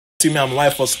See me and my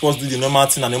wife was supposed to do the normal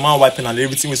thing and normal wiping and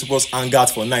everything we're supposed to hang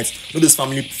out for nights. No, those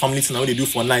family thing what they do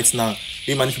for nights now.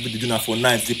 They many people they do now for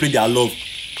nights. They play their love.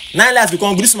 9 lives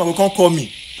become good. This man will come call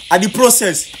me. At the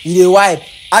process, you dey wipe.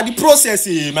 At the process,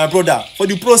 my brother. For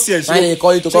the process, they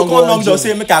call you to come go on. Just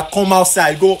say make I come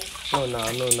outside. Go. No.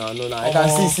 I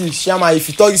can see, Shama. If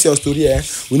you talk this your story,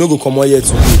 we no go come out here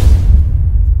today.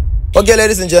 Okay,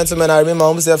 ladies and gentlemen, I remain my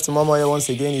home self to Mama here once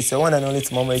again. It's your one and only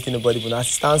to Mama making nobody but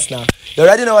assistance now. You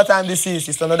already know what time this is.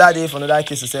 It's another day for another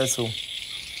case to settle.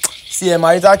 See,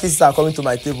 marital cases are coming to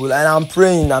my table, and I'm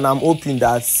praying and I'm hoping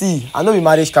that, I know be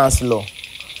marriage counselor.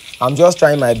 I'm just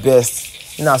trying my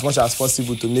best, in as much as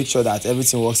possible, to make sure that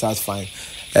everything works out fine.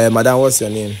 Madam, what's your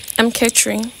name? I'm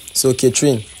Catherine. So,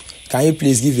 Catherine, can you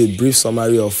please give a brief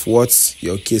summary of what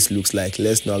your case looks like?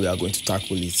 Let's know how we are going to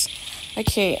tackle it.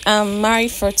 Okay, I'm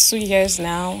married for 2 years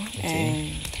now,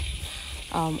 and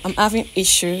I'm having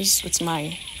issues with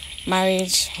my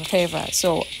marriage, whatever.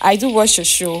 So I do watch your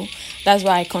show. That's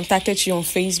why I contacted you on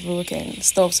Facebook and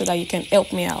stuff so that you can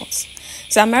help me out.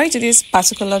 So I'm married to this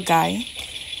particular guy.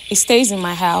 He stays in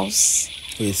my house.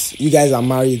 Wait, you guys are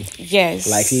married? Yes.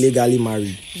 Like legally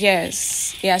married?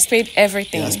 Yes. He has paid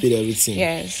everything. He has paid everything?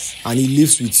 Yes. And he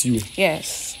lives with you?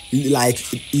 Yes. Like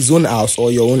his own house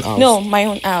or your own house? No, my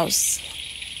own house.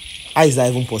 How is that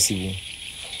even possible?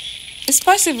 It's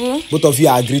possible. Both of you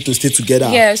agreed to stay together?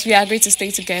 Yes, we agreed to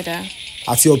stay together.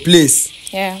 At your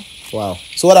place? Yeah. Wow.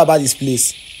 So what about this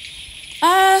place?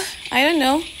 I don't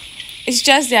know. It's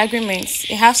just the agreement.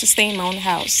 He has to stay in my own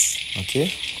house.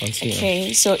 Okay, continue.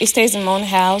 Okay, so he stays in my own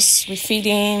house. We feed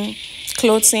him,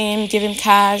 clothe him, give him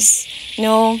cars,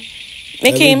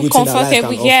 make him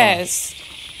comfortable. Yes.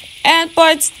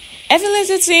 But every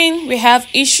little thing, we have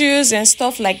issues and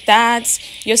stuff like that.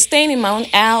 You're staying in my own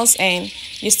house and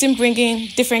you're still bringing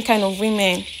different kind of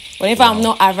women whenever I'm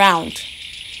not around.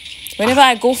 Whenever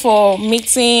I go for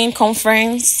meeting,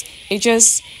 conference, it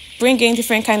just bring in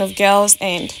different kind of girls.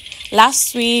 And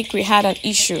last week we had an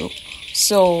issue.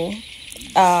 So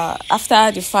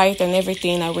after the fight and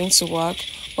everything, I went to work.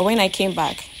 But when I came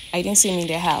back, I didn't see him in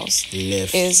the house.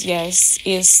 Left.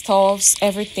 His stuffs,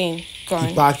 everything gone.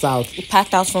 He packed out. He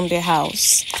packed out from the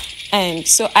house. And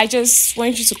so I just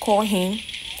want you to call him.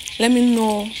 Let me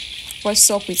know what's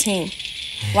up with him.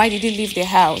 Why did he leave the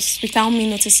house without me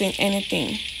noticing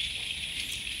anything?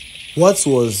 What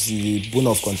was the bone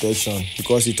of contention?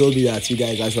 Because you told me that you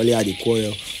guys actually had a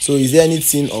quarrel. So is there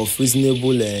anything of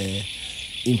reasonable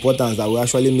importance that will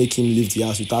actually make him leave the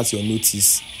house without your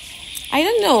notice? I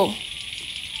don't know.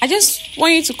 I just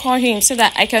want you to call him so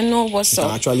that I can know what's up. You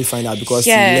can actually find out because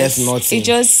he left nothing. It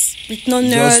just, with no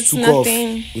notes,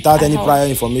 nothing. Without any prior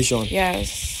information.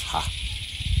 Yes.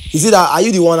 Is it that, are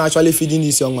you the one actually feeding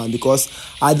this young man? Because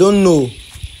I don't know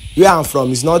where I'm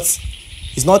from. It's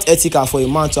not ethical for a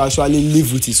man to actually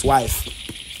live with his wife.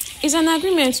 It's an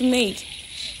agreement we made.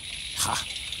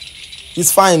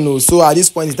 It's fine, no. So at this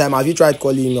point in time, have you tried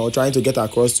calling him or trying to get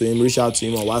across to him, reach out to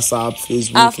him on WhatsApp,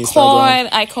 Facebook, Instagram?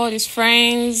 I called his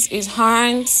friends, his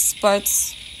aunts, but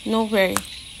nowhere.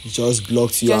 He just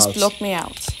blocked you out. Just blocked me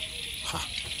out.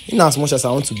 In as much as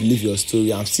I want to believe your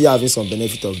story, I'm still having some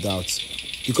benefit of doubt.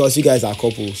 Because you guys are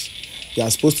couples. You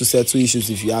are supposed to settle issues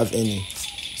if you have any.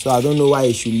 So I don't know why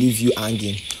he should leave you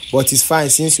hanging. But it's fine,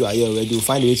 since you are here already, we'll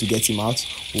find a way to get him out.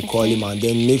 We'll call him and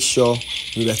then make sure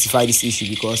we rectify this issue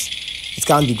because it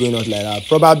can't be going on like that.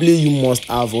 Probably you must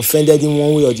have offended him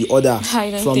one way or the other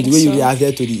from the way you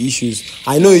reacted to the issues.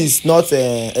 I know it's not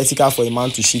ethical for a man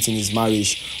to cheat in his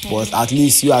marriage, but at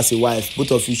least you as a wife,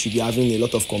 both of you should be having a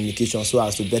lot of communication so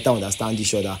as to better understand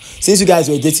each other. Since you guys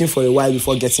were dating for a while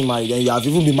before getting married, and you have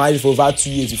even been married for over 2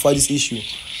 years before this issue,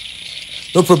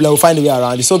 no problem, we'll find a way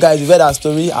around it. So guys, you've heard our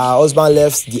story. Our husband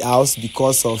left the house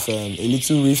because of a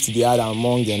little rift they had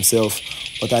among themselves.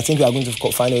 But I think we are going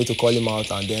to find a way to call him out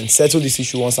and then settle this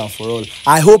issue once and for all.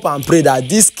 I hope and pray that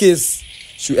this case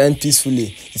should end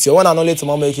peacefully. It's your one and only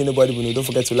Mama making nobody but no. Don't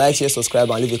forget to like, share, subscribe,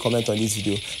 and leave a comment on this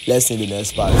video. Let's see the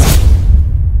next part.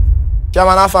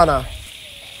 Chairman Afana.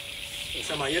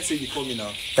 Chairman, yes, you call me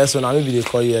now. Yes, so now maybe they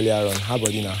call you earlier on. How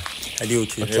about you now? I do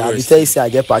okay. Okay, I'll be tell you say I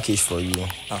get package for you.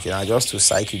 Okay, now just to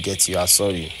psych you get you. I'm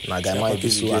sorry. Now guy might be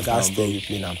so I can't tell you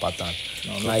playing and pattern.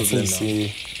 No, I think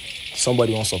say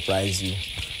somebody won't surprise you.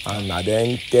 And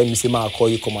then tell me say I'll call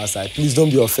you come outside. Please don't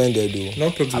be offended though.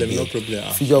 No problem, no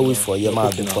problem. Figure wait for you,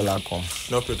 man. Call and come.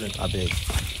 No problem. I beg.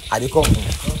 I dey come. No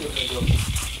problem.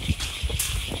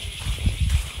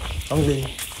 Come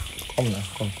baby. Come now,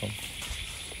 come.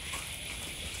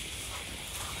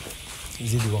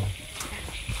 Is it the one?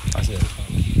 I said.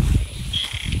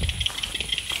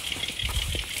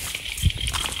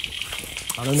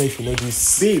 I don't know if you know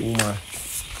this woman.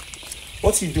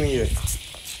 What are you doing here?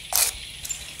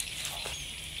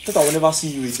 Thought I will never see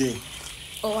you again.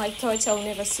 Oh, I thought I will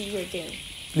never see you again.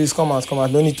 Please come out.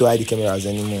 No need to hide the cameras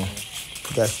anymore.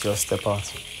 You guys just step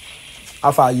out.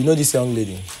 Alpha, you know this young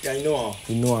lady? Yeah, I know her.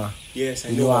 You know her? Yes, I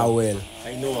you know know her. her well.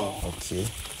 I know her. Okay.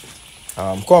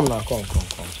 Come now, come.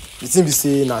 The thing be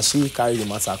say now she carry the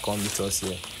matter come with us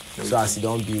here. Okay. So as you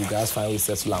don't be, you guys find we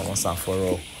settle and once and for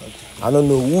all. Okay. I don't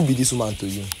know who be this woman to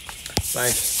you.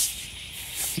 Like,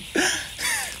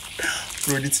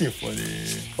 bro, the thing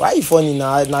funny. Why you funny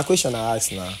now? Na question I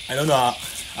ask now. I don't know how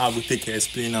I will take her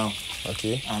explain now.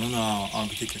 Okay. I don't know how I will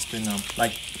take her explain now.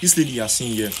 Like this lady you are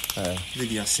seeing here.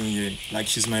 Lady you are seeing here. Like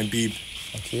she's my babe.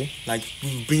 Okay. Like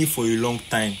we've been for a long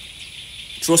time.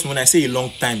 Trust me when I say a long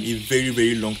time, a very,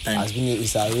 very long time.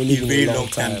 It's a really very long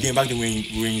time. Then back then when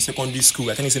we were in secondary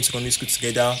school, I think the same secondary school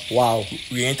together. Wow.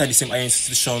 We entered the same higher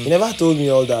institution. You never told me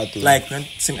all that though. Like we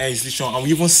entered the same higher institution and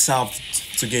we even served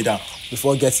together.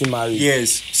 Before getting married.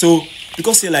 Yes. So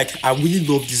because like I really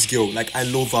love this girl. Like I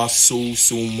love her so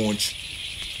much.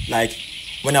 Like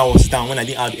when I was down, when I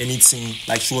didn't have anything,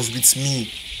 like she was with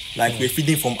me. Like we're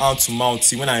feeding from hand to mouth.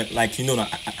 See, when I like I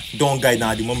don't guide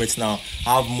now at the moment now.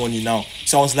 I have money now.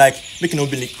 So I was like, making no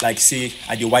be like say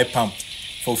I did wipe palm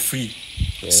for free.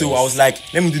 Yes. So I was like,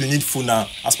 let me do the needful now.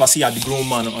 As per say I the grown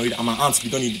man and my aunt, we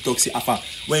don't need to talk say Afa,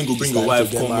 when you go bring your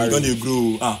wife come, you don't need to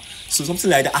grow. So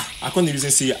something like that. I can't reason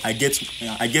say I get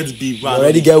big. You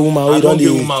already get woman. I don't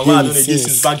get woman. Why I don't do this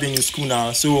since back then in school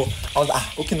now. So I was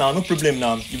like, okay now, no problem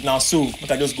now. If now so, I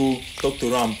can just go talk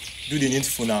to Ram. Do the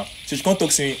needful now. So she can't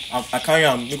talk to me. I carry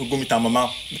him. Make her go meet her mama.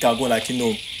 Make her go like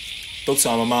talk to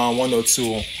her mama one or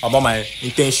two about my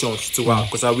intentions to her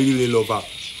because I really love her.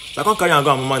 So I can't carry her and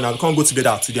go to her mama now. We can't go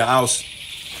together to their house.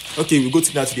 Okay, we go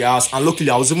together to their house, and luckily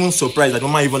I was even surprised that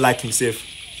mama even liked himself.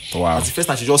 Wow. At the first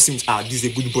time she just seems this is a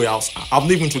good boy house. I've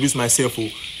not even introduced myself.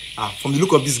 From the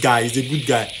look of this guy, he's a good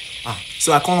guy.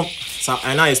 So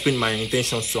I now explain my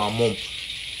intentions to her mom.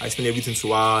 I explained everything to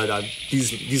her that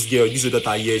this girl, this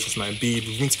daughter here, she's my babe.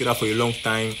 We've been together for a long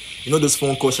time. You know those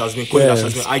phone calls she has been calling, she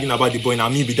has been arguing about the boy. Now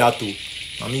me be that too.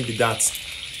 Now me be that.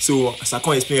 So I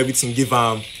can't explain everything, give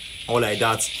her all like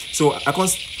that. So I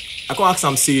can't ask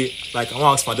them say like I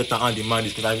want to ask for daughter and the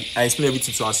marriage because I explained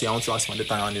everything to her. Say I want to ask for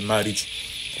daughter and the marriage.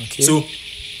 Okay. So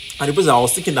at the place I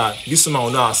was thinking that this woman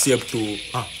will not accept to.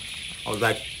 I was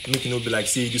like, make it not be like,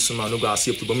 say this woman not gonna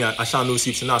accept to, but me I shall know see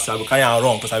if she not accept, I go carry her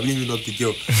wrong because I really love the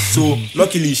girl. So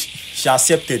luckily she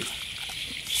accepted.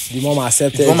 The mom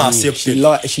accepted. The mom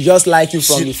accepted. She just liked you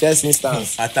from the first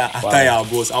instance. I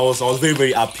was very,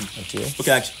 very happy.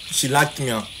 Okay, like she liked me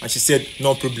and she said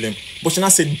no problem. But she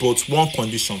not said but one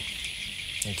condition.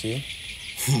 Okay.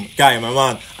 Guy, my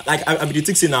man, like I be the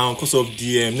thing say now because of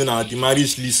the the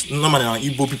marriage list. No man now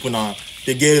Igbo people now.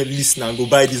 They get list now, go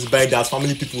buy this, buy that,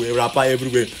 family people, a rapper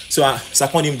everywhere. So I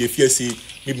can't even fear say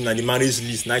maybe now the marriage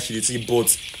list, now she see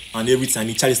bought and everything, and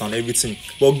the charges and everything.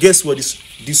 But guess what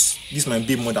this my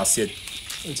baby mother said?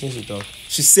 What thing she talk?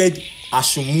 She said I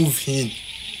should move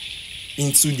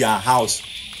into their house.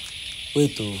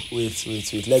 Wait.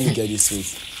 Let me get this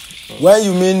straight. When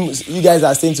you mean you guys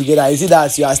are staying together, is it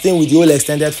that you are staying with the whole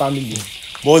extended family?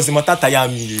 But the matter tire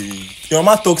me. The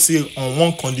mama talk say on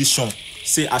one condition.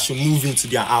 Say I should move into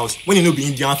their house. When you know be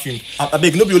Indian film, I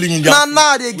beg no be only Indian.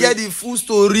 Nah, they get the full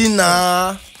story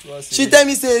now. She tell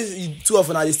me say two of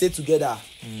them they stay together.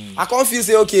 I can't feel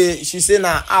say okay. She say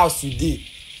na house today.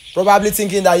 Probably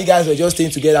thinking that you guys were just staying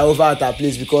together over at her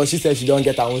place because she said she don't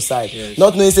get her own side. Yes.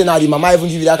 Not knowing say now the mama even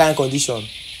give you that kind of condition.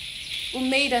 We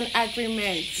made an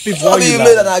agreement. Before you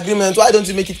made an agreement, why don't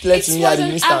you make it clear to me at the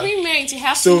instant? It was an agreement. You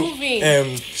have to move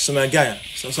in. So my guy,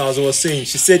 so as I was saying,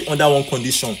 she said under one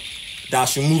condition. That I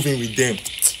should move in with them.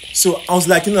 So I was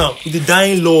like, with the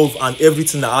dying love and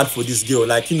everything I had for this girl,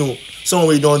 like, someone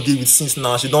where you don't deal with since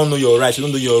now, she don't know your right, she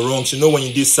don't know your wrong, she know when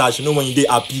you did sad, she know when you did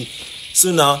happy.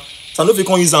 So now, I know if you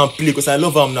can't use her and play because I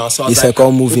love her now. So I was like,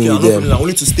 okay, moving with them. Now,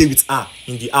 only to stay with her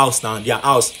in the house now, their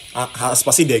house. As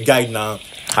per say their guide now.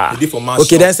 They did for mansion.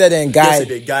 Okay, then said then guide. They said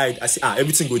the guide. I say,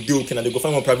 everything go do okay. Now they go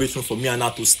find one private room for me and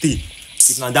her to stay.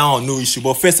 If not down, no issue.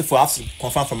 But first of all, I have to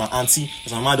confirm from my auntie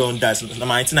because my mother don't die. So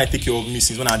my auntie I take care of me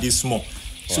since when I did small. Wow.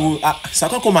 So I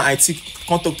can't call my auntie,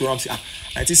 can't talk to her and say,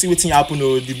 auntie, see what thing happen,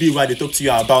 the bill why they talk to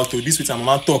you about, this with my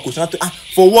mama talk.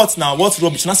 For what now? What's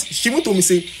rubbish? She even told me,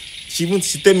 say, she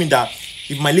tell me that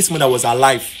if my late mother was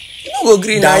alive, you don't go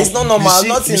green now, it's not normal,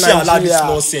 not in Nigeria. Allow this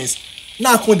nonsense.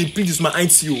 Now I can't plead with my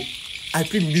auntie. I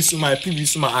plead with this woman,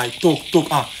 I talk.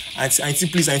 Auntie,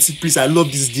 please, I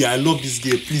love this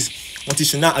girl, please. Until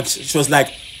she was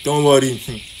like, don't worry.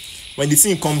 When the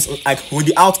thing comes, like when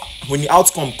the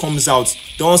outcome comes out,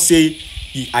 don't say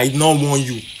I don't want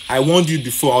you. I warned you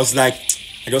before. I was like,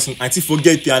 I think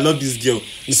forget it. I love this girl.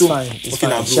 It's so, fine. It's okay, fine.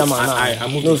 now, bro, Chairman, I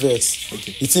moved no on. vex.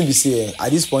 Okay. The thing be say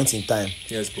at this point in time,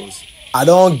 Yes, boss. I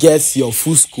don't get your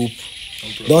full scoop.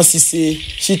 Don't see say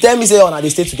she tell me say una dey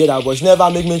stay together, but she never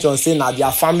make mention say na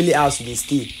their family house dey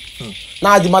stay.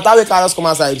 Now the matter wey carry us come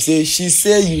outside be say she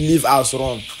say you leave house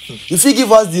run. You fit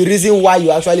give us the reason why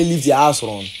you actually leave the house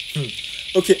run.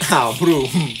 Okay, bro,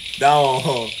 that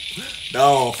one,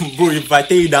 bro. If I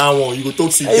tell you that one, you go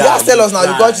talk see. You gats tell us now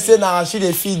because she say na she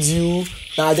dey feed you,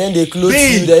 na then dey clothe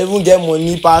you, they even get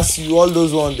money pass you, all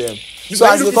those one dem. So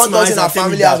as you come talk say na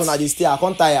family house una dey stay, I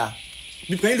come tire.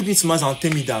 Can you look into my eyes and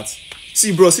tell me that?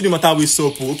 See, bro, see the matter with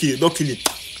soap. Okay, don't kill it.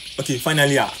 Okay,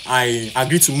 finally, I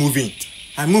agreed to move in.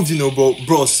 I moved in, but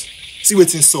bros, see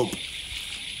what's in soap.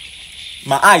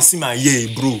 My eyes see my ear,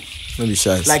 bro. No be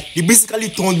shy. Like, they basically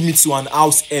turned me to an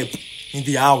house help in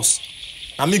the house.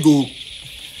 Now me go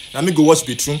wash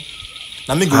bathroom.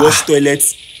 Now me go wash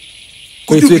toilets.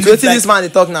 Wait, this man dey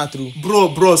talk now true.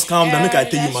 Bros, calm down. Make I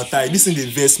tell you matter. This thing dey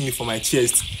vex me for my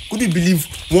chest. Could you believe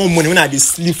one morning when I dey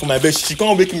sleep for my bed, she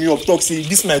come wake me up, talk say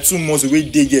this my 2 months away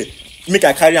dey here. Make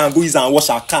I carry and go use and wash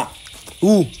her car.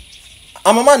 Who?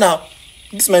 And mama now,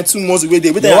 this my 2 months away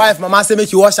dey. Your wife mama say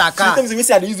make you wash her car. She tell me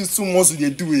say I dey use this 2 months dey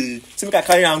do it. Say make I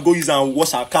carry and go use and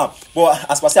wash her car.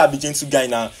 But as per say I be gentle guy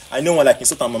now, I no wan like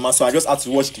insult her mama, so I just had to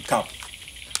wash the car.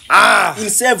 In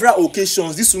several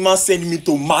occasions, this woman send me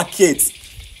to market.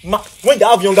 When they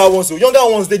have younger ones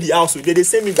dey the house, they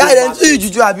send me. Guy, then you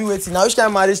juju abi waiting now. Which kind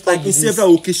of marriage talk like in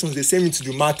several occasions, they send me to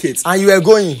the market. And you were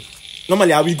going.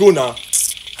 Normally, I will go now.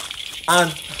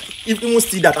 And if you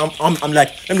still that, I'm like,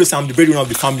 let me just say I'm the breadwinner of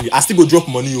the family. I still go drop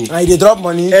money. And they drop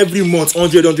money every month,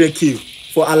 100K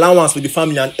for allowance for the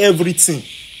family and everything,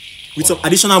 with some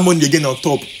additional money again on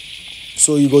top.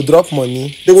 So you go drop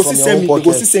money. They go send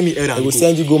me errand. They go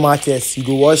send you go market. You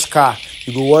go wash car.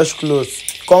 You go wash clothes.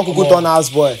 Come go turn house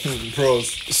boy. Bros.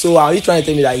 So are you trying to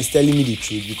tell me that he's telling me the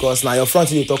truth? Because now your front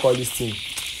they talk all this thing.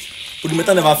 But the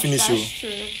matter never finish, yo.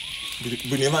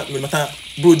 But the matter,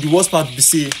 bro. The worst part be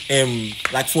say,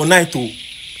 like for night, me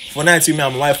and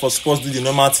my wife was supposed to do the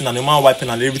normal thing and the normal wiping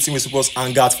and everything we supposed to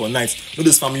hang out for night. You know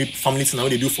those family thing now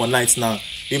they do for nights now.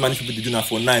 They many people they do now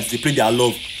for nights. They play their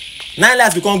love. 9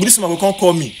 lives we come. This man will come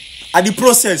call me. At the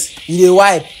process, you dey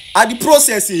wipe. At the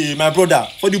process, my brother.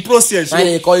 For the process, why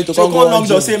they call you to come go long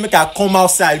just say make I come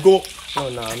outside. Go.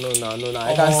 No.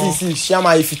 I can see,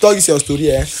 Shama. If you talk this your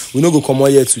story, we no go come out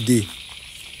here today.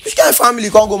 Which kind of family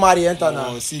can't go marry enter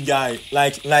now? See, guy,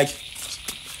 like.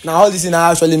 Now all this thing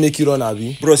actually make you run,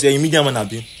 abi. Bros, you're a media man,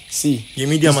 abi. See, you're a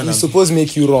media man. It's supposed to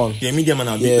make you run. You're a media man,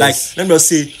 abi. Yes. Like, let me just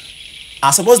say. I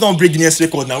suppose don't break Guinness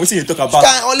record now. We see you talk about.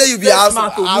 Can only you be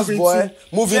house boy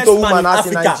move into woman house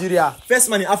in Nigeria. First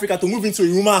man in Africa to move into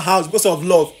a woman house because of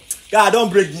love. Yeah, I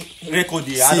don't break record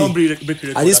here. I don't break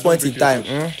record. At this point in time,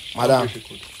 madam,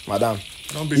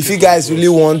 if you guys really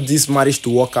want this marriage to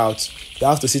work out, you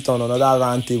have to sit on another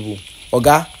round table.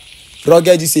 Oga,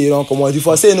 rugged you say you don't come out. If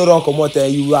I say you no run come out,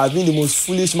 you have been the most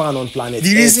foolish man on planet.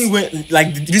 The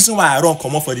reason why I run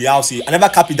come out for the house, I never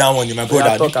cap it down one, my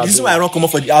brother. The reason why I run come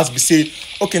out for the house be say,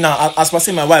 okay now, as per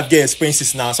say my wife get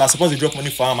expenses now, so I suppose to drop money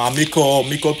for her, my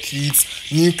makeup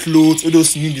kits, new clothes, all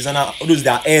those new designer, all those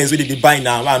their hairs where they buy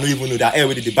now. I don't even know their hair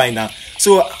where they buy now.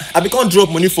 So I become drop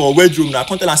money for a wardrobe now. I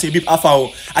can't tell and say, babe,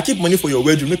 I keep money for your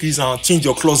wardrobe. Make you use and change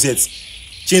your closet,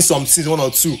 change some things 1 or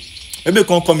 2. Maybe you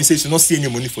can't come and say you not see any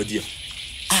money for there.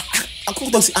 I come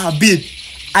talk say, babe,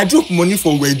 I drop money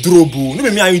for wardrobe. No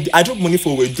be me, I drop money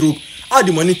for wardrobe. How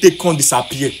the money take can't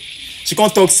disappear? She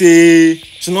can't talk say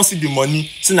she not see the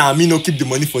money. Say now me no keep the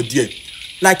money for there.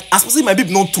 Like as possible my babe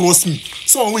not trust me.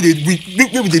 Someone we they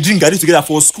drink garri together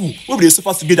for school. We they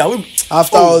suffer together.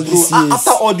 After all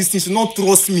these things, she not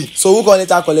trust me. So who can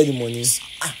later collect the money?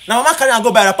 Now mama carry and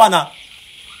go buy rapper now.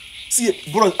 See,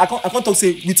 bro, I can't talk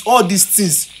say with all these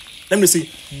things. Let me say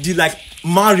the like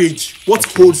marriage. What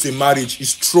holds a marriage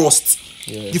is trust.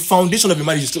 Yeah. The foundation of a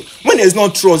marriage is trust. When there's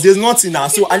not trust, there's nothing now.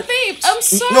 So babe, I'm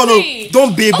sorry. No,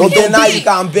 don't babe. Okay, don't now babe. You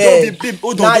can beg. Don't babe.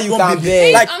 Hold now on, you can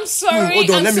beg. Like, I'm sorry.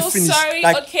 Hold on, let me finish.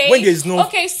 Like when there's no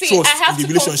trust in the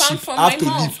relationship, I have to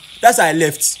leave. That's how I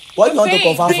left. What do you want to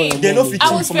confirm from your mom?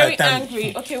 I was very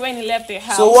angry. Okay, when he left the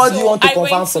house. So what do you want to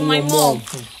confirm from my your mom?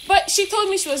 But she told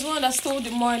me she was the one that stole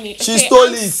the money. She stole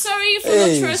I'm it. Sorry for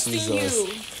not trusting you.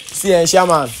 See,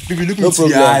 Shaman. Baby, look into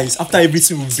your eyes. After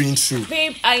everything we've been through.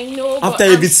 Babe, I know. After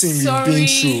everything we've been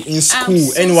through in school,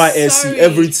 NYSC,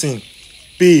 everything.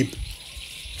 Babe,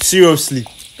 seriously.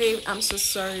 Babe, I'm so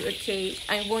sorry. Okay,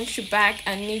 I want you back.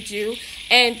 I need you,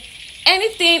 and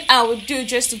anything I would do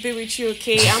just to be with you.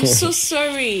 Okay, I'm so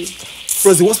sorry.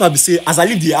 Bros, the worst part be say as I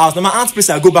leave the house, now my aunt's place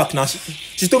I go back now.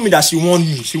 She told me that she warned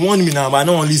me now, but I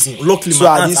don't want to listen. Luckily, So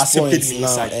my at aunt this accepted point me now,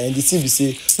 inside. and the thing be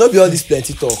say, no be all this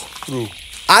plenty talk. Bro,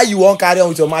 How you wan carry on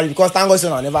with your marriage, because thank God say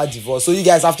una never divorce, so you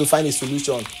guys have to find a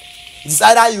solution. It's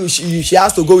either she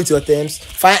has to go with your terms,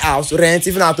 find house, rent,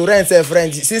 even na to rent sef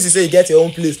rent, since you say you get your own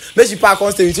place, make she pack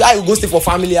come stay with you. How you go stay for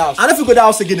family house? I don't feel go that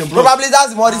house again, bro. Probably that's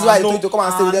the more reason why you told you to come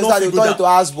and stay with them, so that they turn you to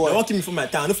house boy. They won't keep me from my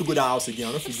town. I don't feel go that house again.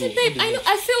 I don't feel See, go. babe, I know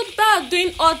I felt bad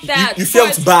doing all that. You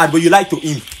felt but bad, but you lied to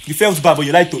him. You felt bad, but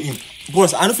you lied to him.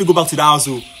 Bros, I don't feel go back to the house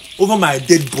over my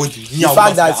dead body. The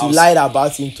fact that you lied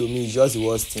about him to me is just the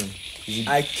worst thing.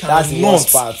 I That's the cannot.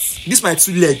 worst part. This my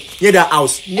two leg near that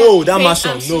house. No, that babe,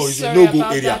 mansion. I'm so No, it's a sorry no-go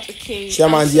about area. that, okay?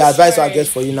 Chairman, I'm the so advice I sorry. get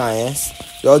for you now,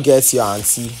 you all get your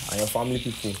auntie and your family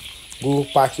people. Go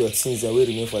pack your things and wey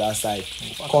remain for that side.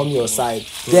 Come your side.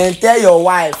 Then tell your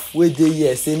wife wey dey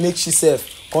here say make she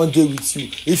sef come dey with you.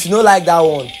 If you no like that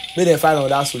one, make dem find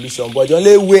another solution. But the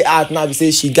only way out now be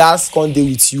say she gats come dey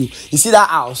with you. You see that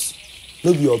house?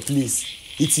 No be your place.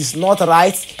 It is not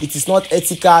right. It is not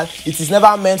ethical. It is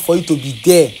never meant for you to be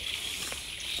there.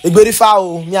 Egberifa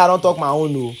o, me I don talk my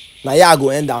own o. Na here I go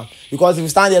end am. Because if you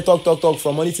stand there talk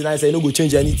from morning till night, say you no go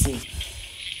change anything.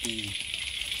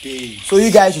 So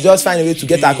you guys should just find a way to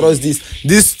get across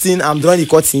this thing. I'm drawing the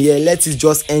curtain here. Let it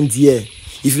just end here.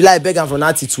 If you like beg am from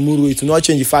now till tomorrow, it will not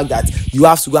change the fact that you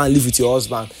have to go and live with your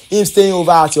husband. Him staying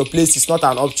over at your place is not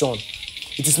an option.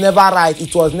 It is never right.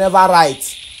 It was never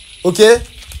right. Okay?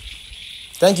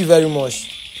 Thank you very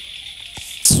much.